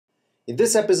In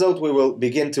this episode we will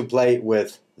begin to play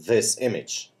with this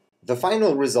image. The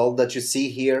final result that you see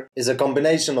here is a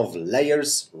combination of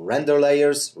layers,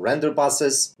 render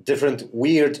passes, different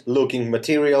weird looking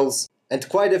materials, and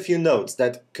quite a few nodes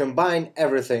that combine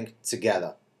everything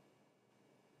together.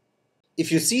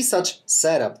 If you see such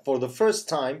setup for the first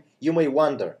time, you may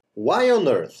wonder, why on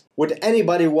earth would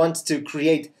anybody want to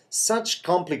create such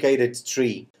complicated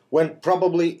tree when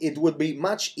probably it would be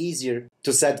much easier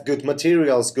to set good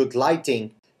materials, good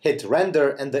lighting, hit render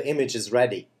and the image is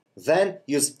ready. Then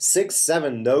use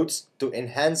 6-7 nodes to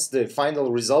enhance the final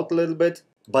result a little bit,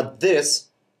 but this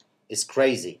is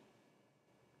crazy.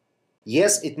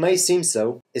 Yes, it may seem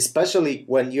so, especially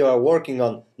when you are working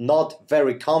on not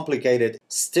very complicated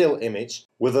still image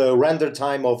with a render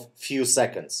time of few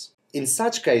seconds. In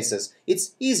such cases,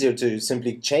 it's easier to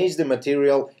simply change the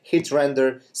material, hit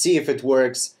render, see if it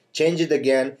works, change it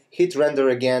again, hit render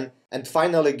again, and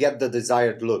finally get the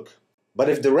desired look. But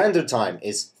if the render time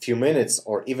is few minutes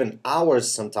or even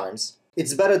hours sometimes,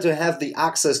 it's better to have the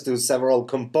access to several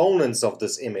components of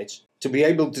this image to be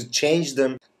able to change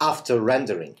them after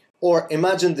rendering. Or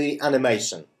imagine the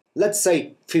animation. Let's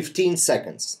say 15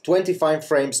 seconds, 25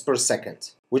 frames per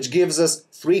second, which gives us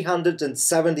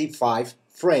 375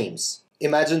 frames.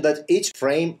 Imagine that each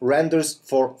frame renders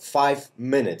for 5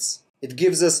 minutes. It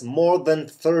gives us more than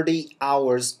 30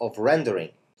 hours of rendering.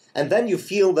 And then you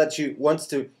feel that you want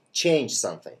to change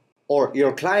something, or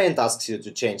your client asks you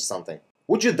to change something.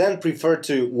 Would you then prefer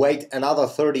to wait another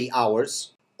 30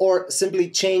 hours, or simply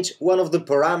change one of the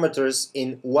parameters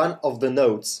in one of the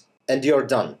nodes and you're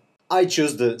done? I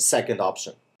choose the second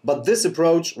option. But this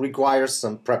approach requires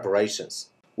some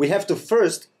preparations. We have to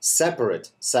first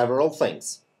separate several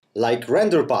things, like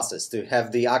render passes to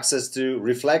have the access to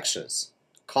reflections,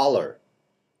 color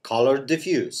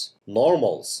diffuse,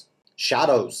 normals,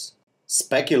 shadows,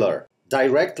 specular,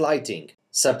 direct lighting,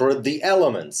 separate the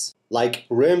elements, like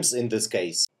rims in this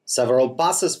case, several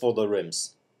passes for the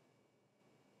rims,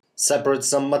 separate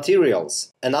some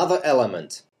materials, another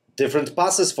element, different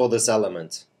passes for this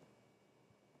element,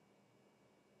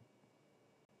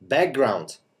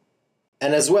 background,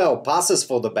 and as well passes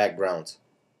for the background.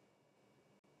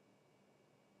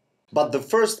 But the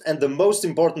first and the most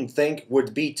important thing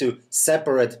would be to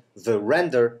separate the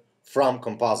render from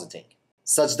compositing,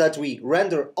 such that we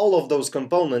render all of those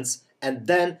components and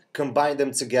then combine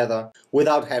them together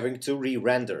without having to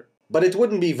re-render. But it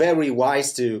wouldn't be very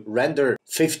wise to render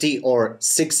 50 or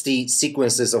 60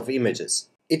 sequences of images.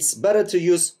 It's better to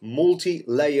use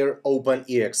multi-layer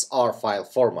OpenEXR file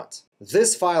format.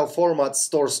 This file format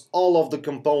stores all of the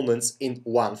components in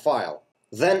one file.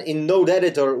 Then in Node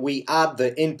Editor we add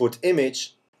the input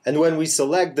image, and when we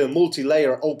select the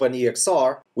multi-layer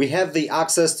OpenEXR, we have the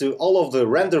access to all of the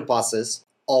render passes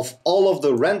of all of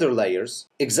the render layers,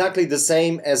 exactly the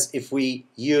same as if we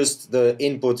used the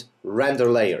input render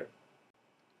layer.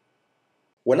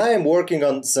 When I am working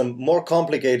on some more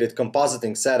complicated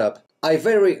compositing setup, I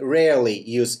very rarely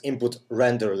use input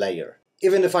render layer.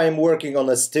 Even if I am working on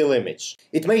a still image,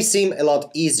 it may seem a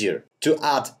lot easier to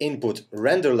add input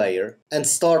render layer and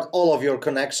start all of your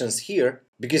connections here,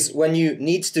 because when you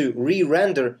need to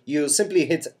re-render, you simply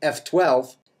hit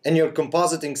F12 and your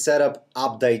compositing setup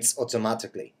updates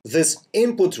automatically. This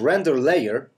input render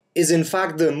layer is in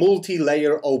fact the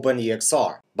multi-layer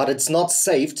OpenEXR, but it's not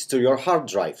saved to your hard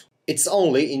drive. It's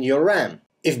only in your RAM.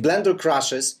 If Blender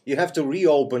crashes, you have to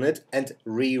reopen it and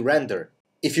re-render.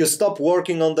 If you stop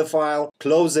working on the file,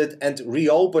 close it and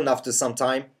reopen after some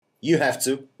time, you have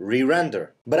to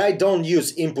re-render. But I don't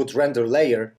use input render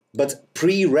layer, but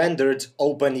pre-rendered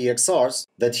OpenEXRs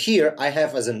that here I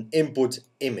have as an input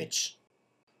image.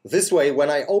 This way, when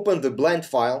I open the blend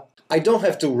file, I don't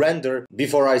have to render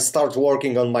before I start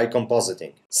working on my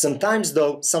compositing. Sometimes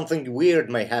though, something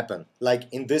weird may happen,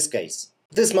 like in this case.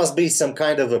 This must be some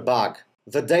kind of a bug.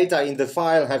 The data in the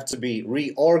file have to be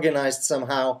reorganized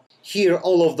somehow. Here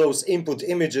all of those input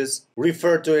images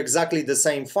refer to exactly the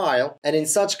same file, and in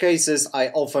such cases I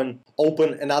often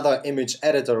open another image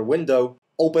editor window,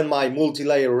 open my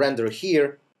multi-layer render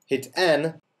here, hit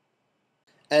N,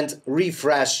 and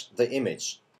refresh the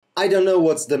image. I don't know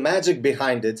what's the magic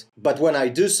behind it, but when I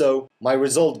do so, my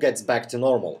result gets back to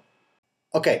normal.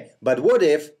 Okay, but what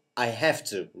if I have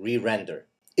to re-render?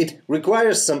 It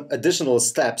requires some additional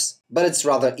steps, but it's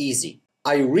rather easy.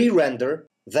 I re-render,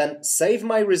 then save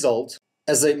my result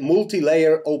as a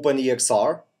multi-layer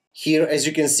OpenEXR. Here, as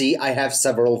you can see, I have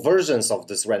several versions of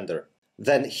this render.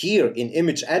 Then here in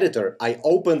Image Editor, I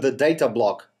open the data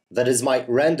block that is my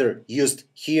render used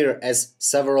here as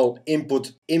several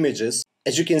input images.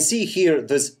 As you can see here,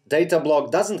 this data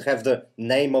block doesn't have the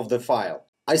name of the file.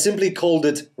 I simply called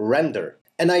it render,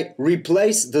 and I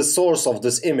replaced the source of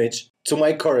this image to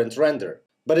my current render.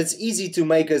 But it's easy to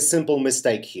make a simple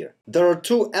mistake here. There are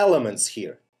two elements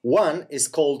here. One is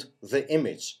called the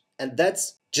image, and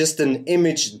that's just an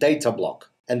image data block.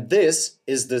 And this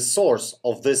is the source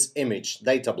of this image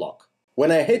data block.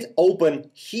 When I hit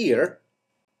open here,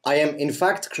 I am in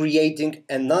fact creating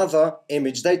another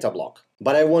image data block.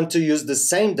 But I want to use the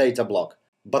same data block,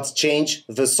 but change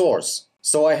the source.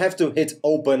 So I have to hit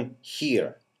open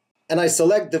here. And I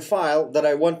select the file that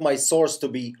I want my source to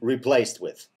be replaced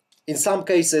with. In some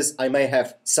cases, I may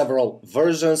have several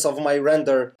versions of my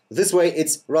render. This way,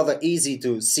 it's rather easy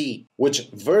to see which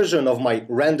version of my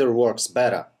render works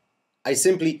better. I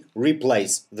simply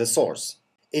replace the source.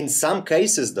 In some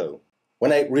cases, though,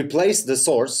 when I replace the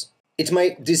source, it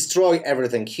may destroy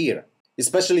everything here,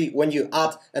 especially when you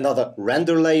add another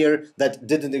render layer that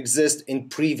didn't exist in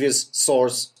previous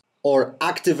source, or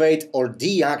activate or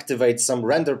deactivate some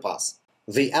render pass.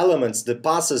 The elements, the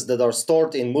passes that are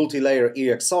stored in multi-layer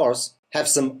EXRs have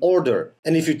some order,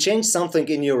 and if you change something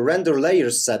in your render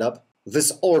layers setup,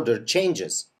 this order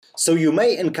changes. So you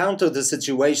may encounter the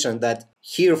situation that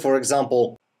here, for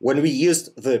example, when we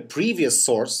used the previous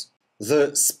source,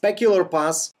 the specular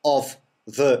pass of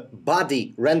the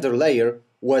body render layer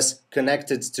was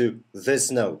connected to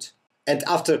this node. And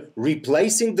after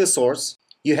replacing the source,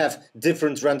 you have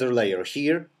different render layer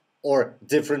here or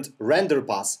different render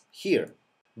pass here.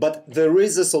 But there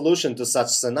is a solution to such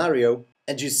scenario,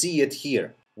 and you see it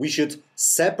here. We should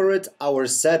separate our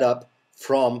setup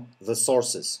from the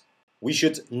sources. We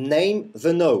should name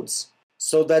the nodes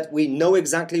so that we know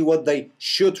exactly what they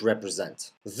should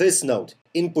represent. This node,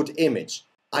 input image,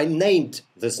 I named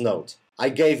this node. I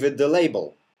gave it the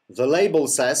label. The label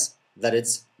says that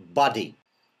it's body.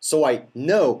 So I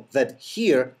know that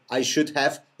here I should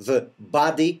have the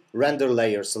body render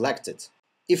layer selected.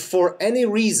 If for any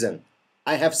reason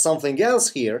I have something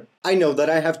else here, I know that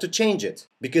I have to change it,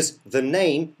 because the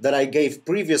name that I gave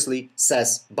previously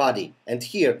says body, and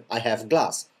here I have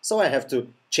glass, so I have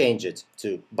to change it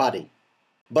to body.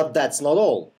 But that's not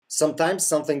all. Sometimes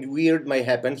something weird may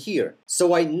happen here,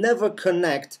 so I never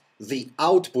connect the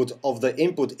output of the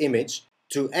input image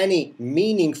to any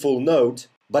meaningful node,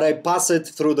 but I pass it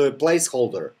through the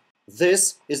placeholder.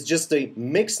 This is just a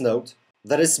mix node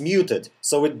that is muted,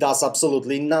 so it does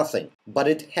absolutely nothing, but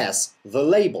it has the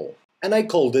label, and I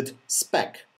called it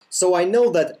spec. So I know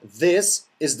that this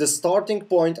is the starting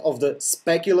point of the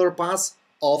specular pass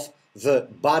of the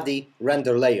body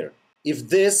render layer. If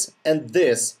this and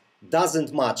this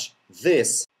doesn't match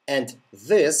this and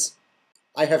this,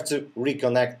 I have to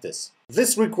reconnect this.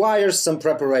 This requires some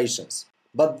preparations,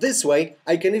 but this way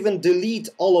I can even delete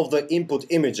all of the input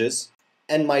images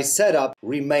and my setup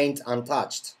remained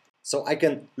untouched. So I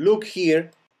can look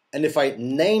here, and if I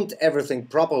named everything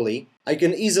properly, I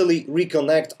can easily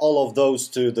reconnect all of those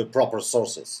to the proper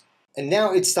sources. And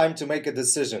now it's time to make a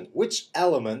decision. Which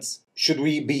elements should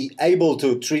we be able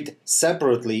to treat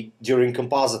separately during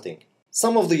compositing?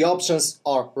 Some of the options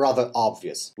are rather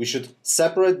obvious. We should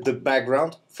separate the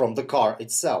background from the car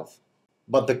itself.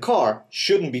 But the car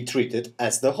shouldn't be treated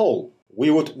as the whole. We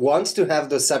would want to have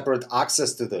the separate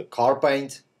access to the car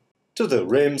paint, to the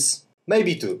rims,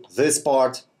 maybe to this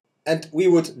part, and we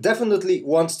would definitely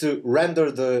want to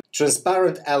render the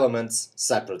transparent elements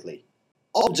separately.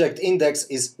 Object index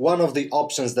is one of the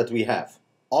options that we have.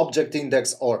 Object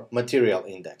index or material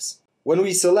index. When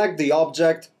we select the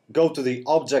object, go to the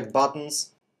object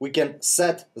buttons, we can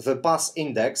set the pass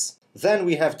index, then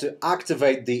we have to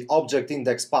activate the object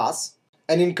index pass,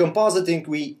 and in compositing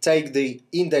we take the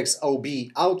index OB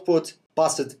output,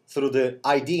 pass it through the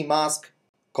ID mask,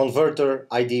 converter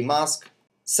ID mask,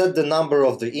 set the number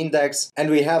of the index, and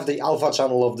we have the alpha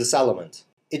channel of this element.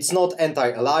 It's not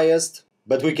anti-aliased,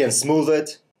 but we can smooth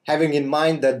it, having in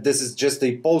mind that this is just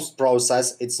a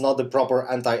post-process, it's not the proper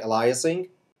anti-aliasing,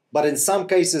 but in some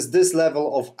cases this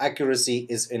level of accuracy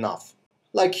is enough.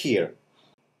 Like here.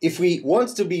 If we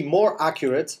want to be more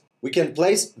accurate, we can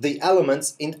place the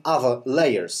elements in other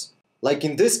layers. Like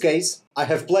in this case, I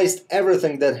have placed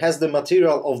everything that has the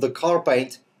material of the car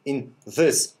paint in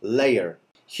this layer.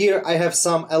 Here I have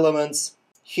some elements,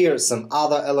 here some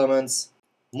other elements,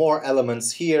 more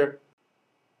elements here,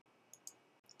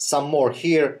 some more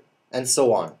here, and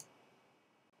so on.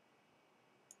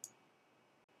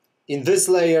 In this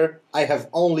layer, I have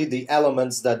only the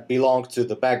elements that belong to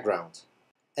the background.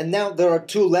 And now there are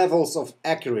two levels of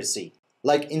accuracy.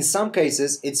 Like in some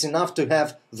cases, it's enough to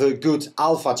have the good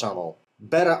alpha channel,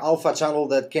 better alpha channel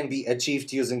that can be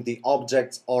achieved using the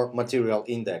object or material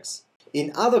index.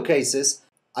 In other cases,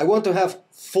 I want to have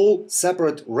full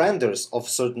separate renders of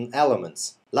certain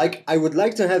elements. Like, I would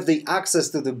like to have the access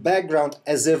to the background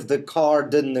as if the car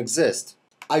didn't exist.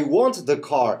 I want the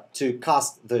car to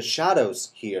cast the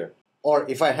shadows here. Or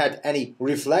if I had any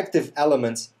reflective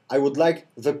elements, I would like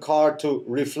the car to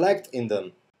reflect in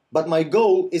them. But my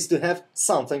goal is to have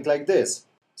something like this.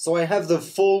 So I have the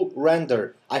full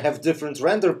render. I have different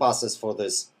render passes for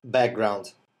this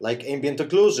background, like ambient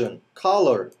occlusion,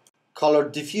 color, color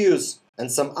diffuse,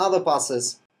 and some other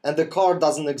passes, and the car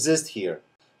doesn't exist here.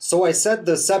 So I set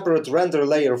the separate render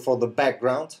layer for the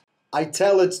background. I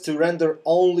tell it to render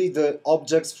only the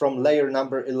objects from layer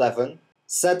number 11,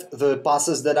 set the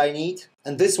passes that I need,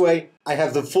 and this way I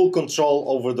have the full control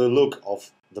over the look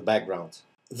of the background.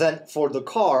 Then for the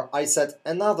car, I set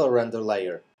another render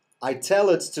layer. I tell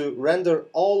it to render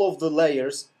all of the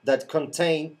layers that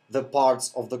contain the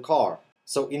parts of the car.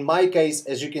 So in my case,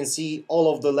 as you can see,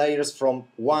 all of the layers from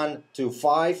 1 to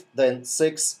 5, then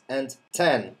 6 and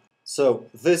 10. So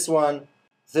this one,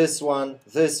 this one,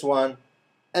 this one,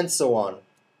 and so on.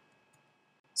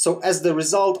 So as the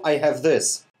result, I have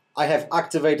this. I have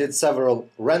activated several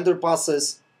render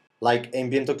passes, like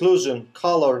ambient occlusion,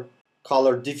 color,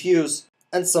 color diffuse,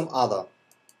 and some other.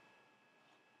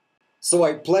 So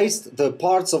I placed the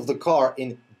parts of the car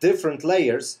in different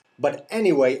layers, but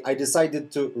anyway I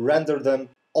decided to render them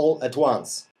all at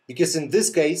once. Because in this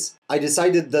case, I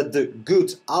decided that the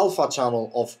good alpha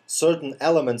channel of certain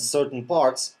elements, certain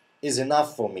parts, is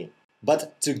enough for me.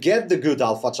 But to get the good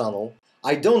alpha channel,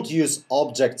 I don't use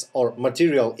objects or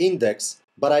material index,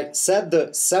 but I set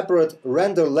the separate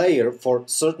render layer for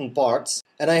certain parts,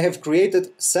 and I have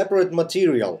created separate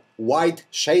material, white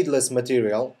shadeless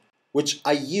material, which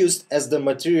I used as the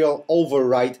material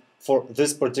override for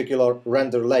this particular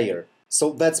render layer.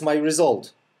 So that's my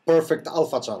result, perfect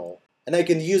alpha channel. And I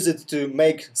can use it to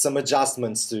make some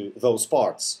adjustments to those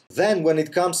parts. Then when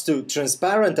it comes to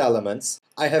transparent elements,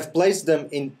 I have placed them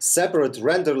in separate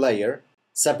render layer,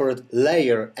 separate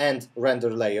layer and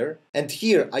render layer. And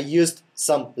here I used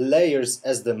some layers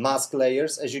as the mask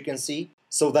layers, as you can see,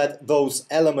 so that those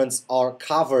elements are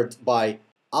covered by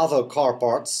other car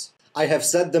parts. I have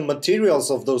set the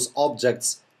materials of those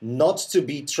objects not to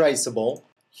be traceable.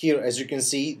 Here, as you can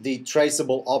see, the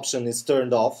traceable option is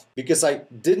turned off because I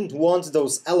didn't want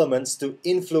those elements to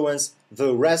influence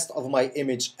the rest of my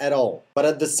image at all. But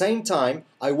at the same time,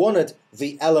 I wanted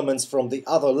the elements from the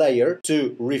other layer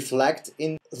to reflect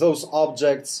in those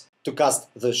objects, to cast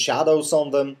the shadows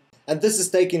on them. And this is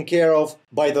taken care of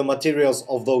by the materials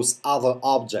of those other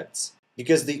objects,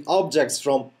 because the objects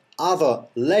from other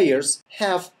layers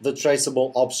have the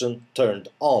traceable option turned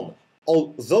on.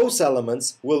 All those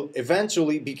elements will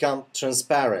eventually become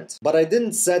transparent, but I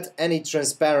didn't set any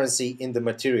transparency in the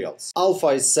materials. Alpha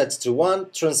is set to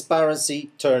 1, transparency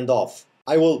turned off.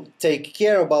 I will take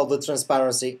care about the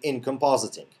transparency in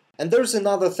compositing. And there's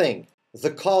another thing,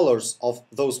 the colors of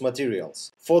those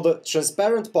materials. For the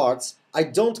transparent parts, I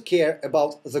don't care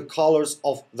about the colors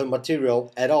of the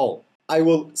material at all. I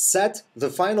will set the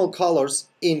final colors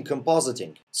in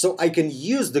compositing, so I can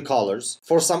use the colors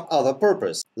for some other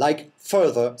purpose, like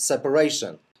further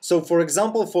separation. So for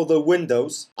example, for the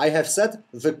windows, I have set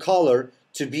the color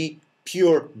to be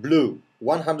pure blue,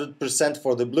 100%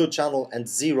 for the blue channel and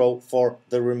 0 for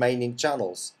the remaining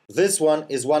channels. This one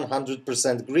is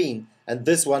 100% green and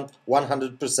this one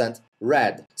 100%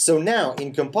 red. So now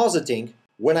in compositing,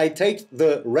 when I take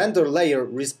the render layer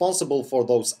responsible for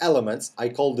those elements, I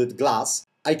called it glass,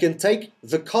 I can take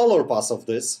the color pass of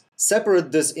this,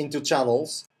 separate this into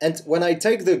channels, and when I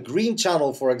take the green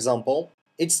channel, for example,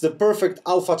 it's the perfect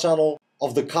alpha channel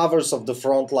of the covers of the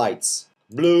front lights.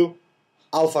 Blue,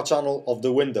 alpha channel of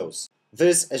the windows.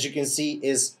 This, as you can see,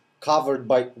 is covered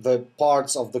by the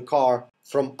parts of the car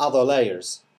from other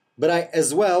layers. But I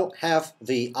as well have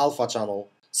the alpha channel.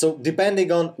 So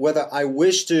depending on whether I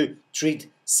wish to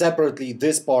treat separately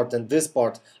this part and this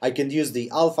part, I can use the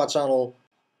alpha channel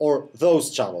or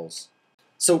those channels.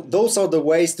 So those are the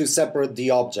ways to separate the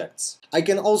objects. I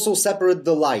can also separate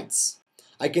the lights.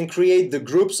 I can create the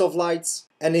groups of lights,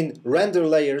 and in render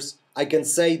layers, I can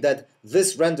say that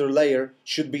this render layer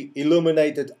should be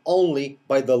illuminated only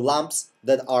by the lamps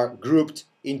that are grouped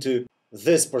into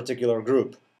this particular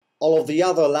group. All of the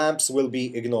other lamps will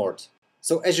be ignored.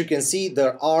 So as you can see,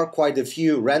 there are quite a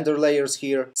few render layers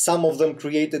here, some of them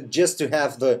created just to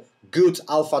have the good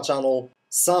alpha channel,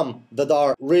 some that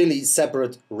are really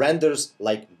separate renders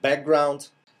like background,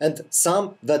 and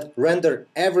some that render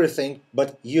everything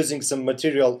but using some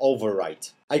material override.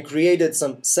 I created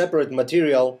some separate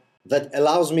material that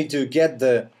allows me to get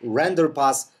the render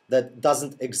pass that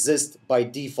doesn't exist by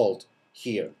default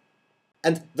here.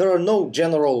 And there are no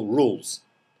general rules.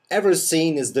 Every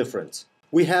scene is different.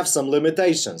 We have some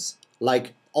limitations,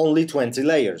 like only 20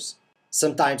 layers.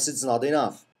 Sometimes it's not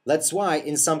enough. That's why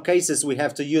in some cases we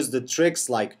have to use the tricks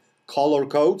like color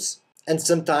codes, and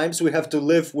sometimes we have to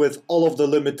live with all of the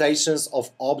limitations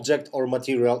of object or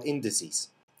material indices.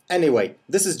 Anyway,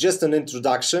 this is just an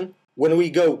introduction. When we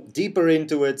go deeper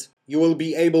into it, you will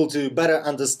be able to better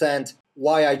understand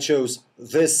why I chose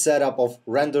this setup of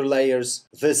render layers,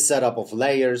 this setup of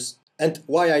layers, and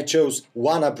why I chose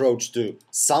one approach to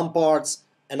some parts,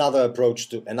 another approach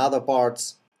to another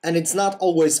parts. And it's not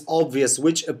always obvious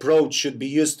which approach should be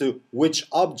used to which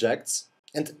objects,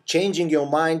 and changing your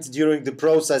mind during the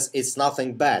process is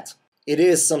nothing bad. It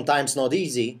is sometimes not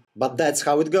easy, but that's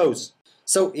how it goes.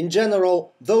 So in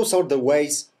general, those are the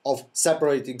ways of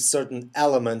separating certain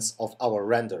elements of our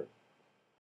render.